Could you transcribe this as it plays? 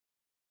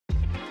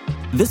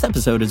This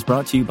episode is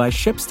brought to you by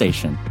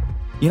ShipStation.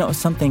 You know,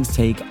 some things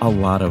take a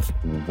lot of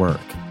work,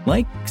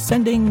 like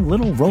sending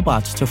little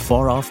robots to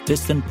far-off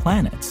distant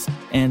planets.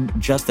 And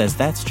just as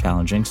that's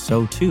challenging,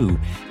 so too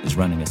is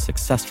running a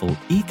successful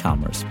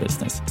e-commerce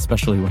business,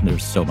 especially when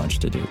there's so much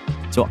to do.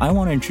 So I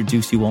want to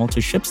introduce you all to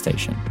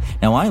ShipStation.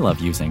 Now, I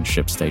love using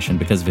ShipStation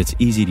because of its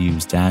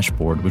easy-to-use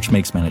dashboard, which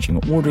makes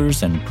managing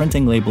orders and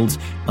printing labels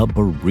a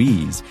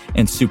breeze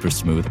and super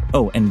smooth.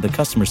 Oh, and the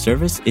customer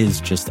service is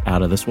just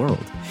out of this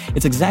world.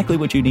 It's exactly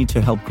what you need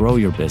to help grow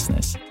your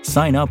business.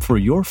 Sign up for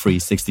your free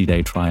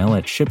 60-day trial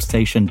at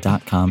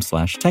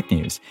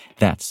shipstation.com/technews.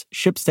 That's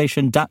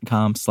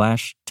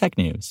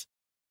shipstation.com/technews.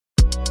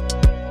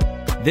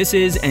 This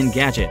is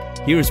Engadget.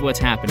 Here's what's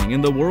happening in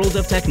the world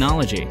of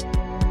technology.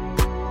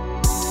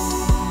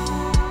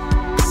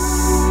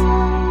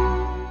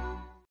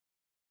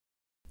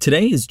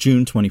 Today is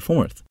June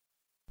 24th.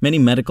 Many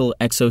medical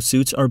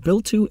exosuits are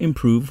built to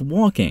improve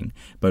walking,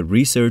 but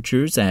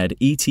researchers at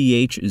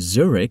ETH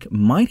Zurich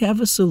might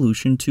have a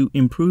solution to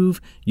improve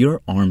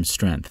your arm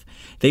strength.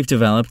 They've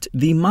developed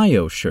the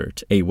Myo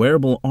shirt, a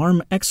wearable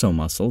arm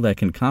exomuscle that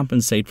can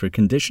compensate for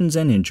conditions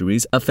and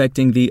injuries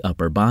affecting the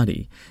upper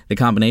body. The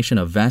combination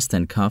of vest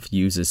and cuff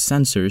uses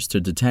sensors to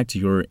detect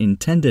your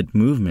intended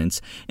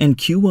movements and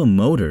cue a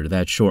motor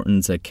that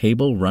shortens a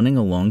cable running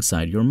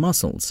alongside your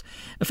muscles.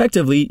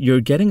 Effectively, you're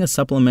getting a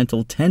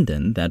supplemental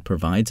tendon that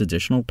provides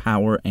additional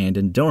power and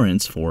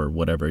endurance for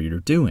whatever you're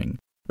doing.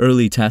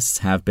 Early tests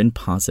have been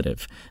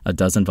positive. A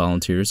dozen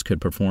volunteers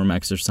could perform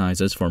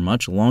exercises for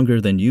much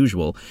longer than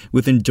usual,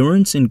 with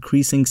endurance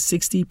increasing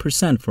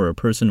 60% for a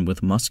person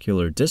with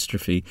muscular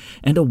dystrophy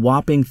and a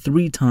whopping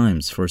 3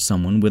 times for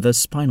someone with a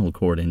spinal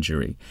cord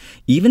injury.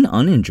 Even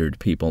uninjured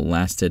people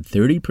lasted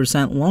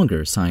 30%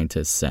 longer,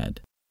 scientists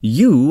said.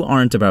 You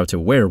aren't about to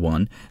wear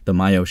one. The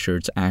Myo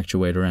shirt's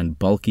actuator and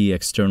bulky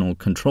external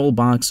control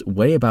box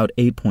weigh about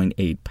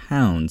 8.8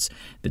 pounds.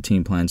 The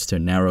team plans to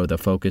narrow the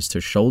focus to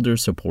shoulder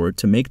support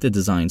to make the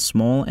design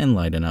small and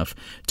light enough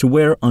to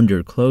wear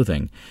under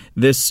clothing.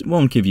 This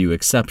won't give you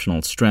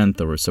exceptional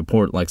strength or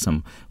support like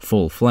some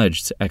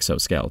full-fledged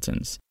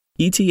exoskeletons.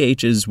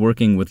 ETH is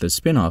working with the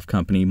spin-off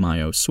company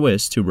Myo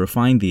Swiss to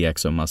refine the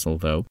exomuscle,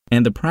 though,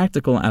 and the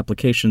practical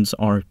applications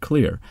are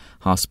clear.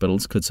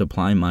 Hospitals could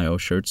supply Myo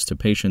shirts to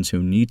patients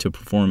who need to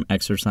perform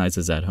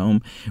exercises at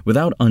home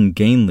without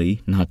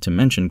ungainly, not to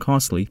mention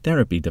costly,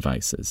 therapy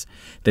devices.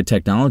 The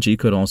technology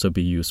could also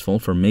be useful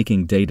for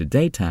making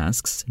day-to-day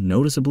tasks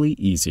noticeably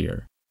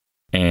easier.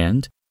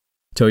 And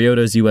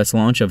Toyota's U.S.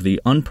 launch of the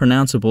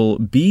unpronounceable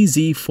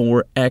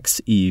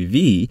BZ4X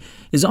EV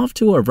is off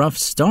to a rough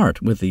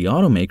start, with the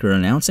automaker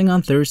announcing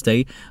on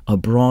Thursday a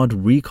broad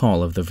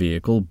recall of the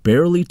vehicle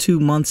barely 2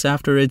 months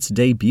after its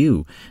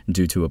debut,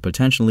 due to a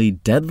potentially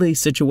deadly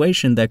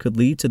situation that could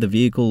lead to the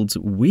vehicle's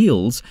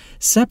wheels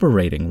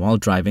separating while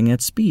driving at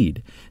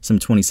speed. Some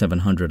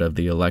 2,700 of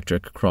the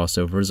electric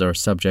crossovers are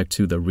subject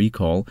to the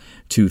recall,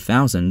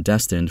 2,000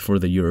 destined for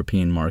the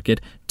European market,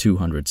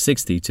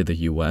 260 to the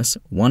U.S.,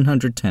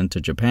 110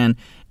 to Japan,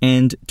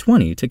 and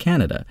 20 to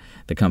Canada.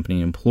 The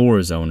company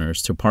implores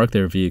owners to park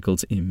their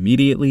vehicles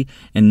immediately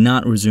and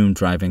not resume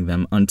driving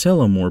them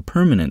until a more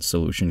permanent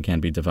solution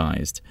can be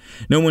devised.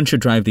 No one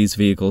should drive these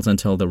vehicles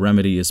until the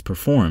remedy is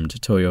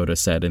performed, Toyota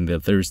said in the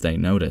Thursday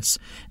notice.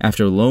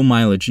 After low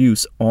mileage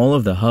use, all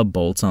of the hub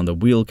bolts on the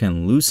wheel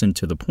can loosen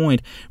to the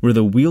point where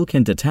the wheel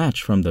can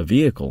detach from the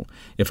vehicle.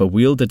 If a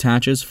wheel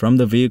detaches from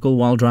the vehicle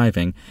while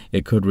driving,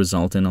 it could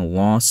result in a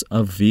loss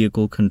of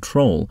vehicle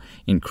control,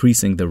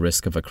 increasing the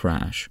risk of a crash.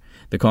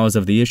 The cause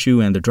of the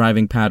issue and the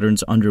driving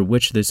patterns under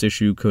which this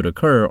issue could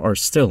occur are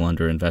still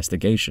under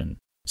investigation.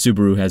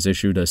 Subaru has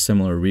issued a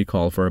similar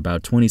recall for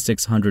about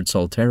 2,600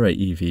 Solterra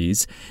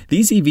EVs.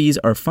 These EVs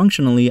are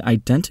functionally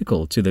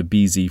identical to the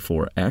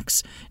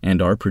BZ4X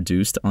and are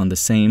produced on the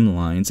same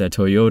lines at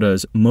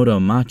Toyota's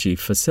Motomachi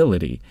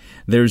facility.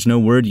 There's no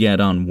word yet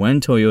on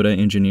when Toyota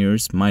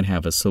engineers might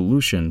have a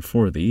solution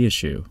for the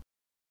issue.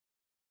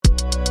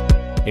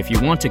 If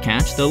you want to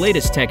catch the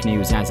latest tech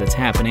news as it's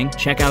happening,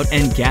 check out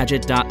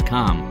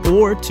Engadget.com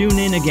or tune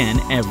in again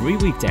every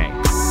weekday.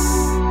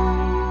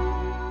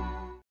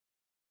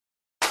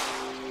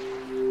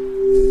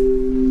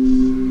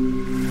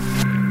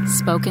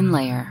 Spoken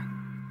Layer.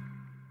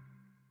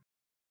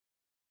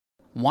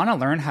 Want to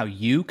learn how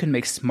you can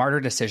make smarter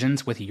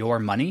decisions with your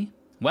money?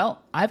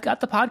 Well, I've got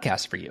the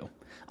podcast for you.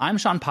 I'm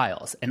Sean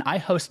Piles, and I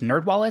host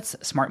NerdWallet's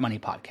Smart Money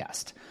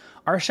Podcast.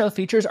 Our show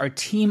features our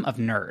team of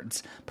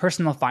nerds,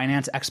 personal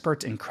finance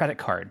experts in credit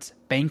cards,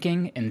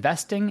 banking,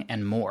 investing,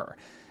 and more.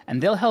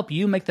 And they'll help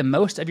you make the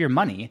most of your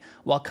money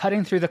while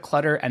cutting through the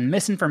clutter and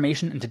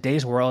misinformation in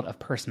today's world of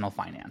personal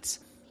finance.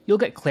 You'll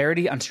get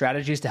clarity on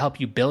strategies to help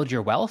you build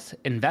your wealth,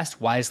 invest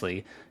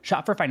wisely,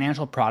 shop for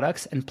financial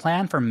products, and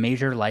plan for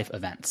major life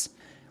events.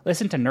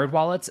 Listen to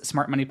NerdWallet's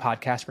Smart Money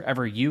Podcast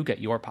wherever you get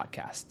your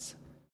podcasts.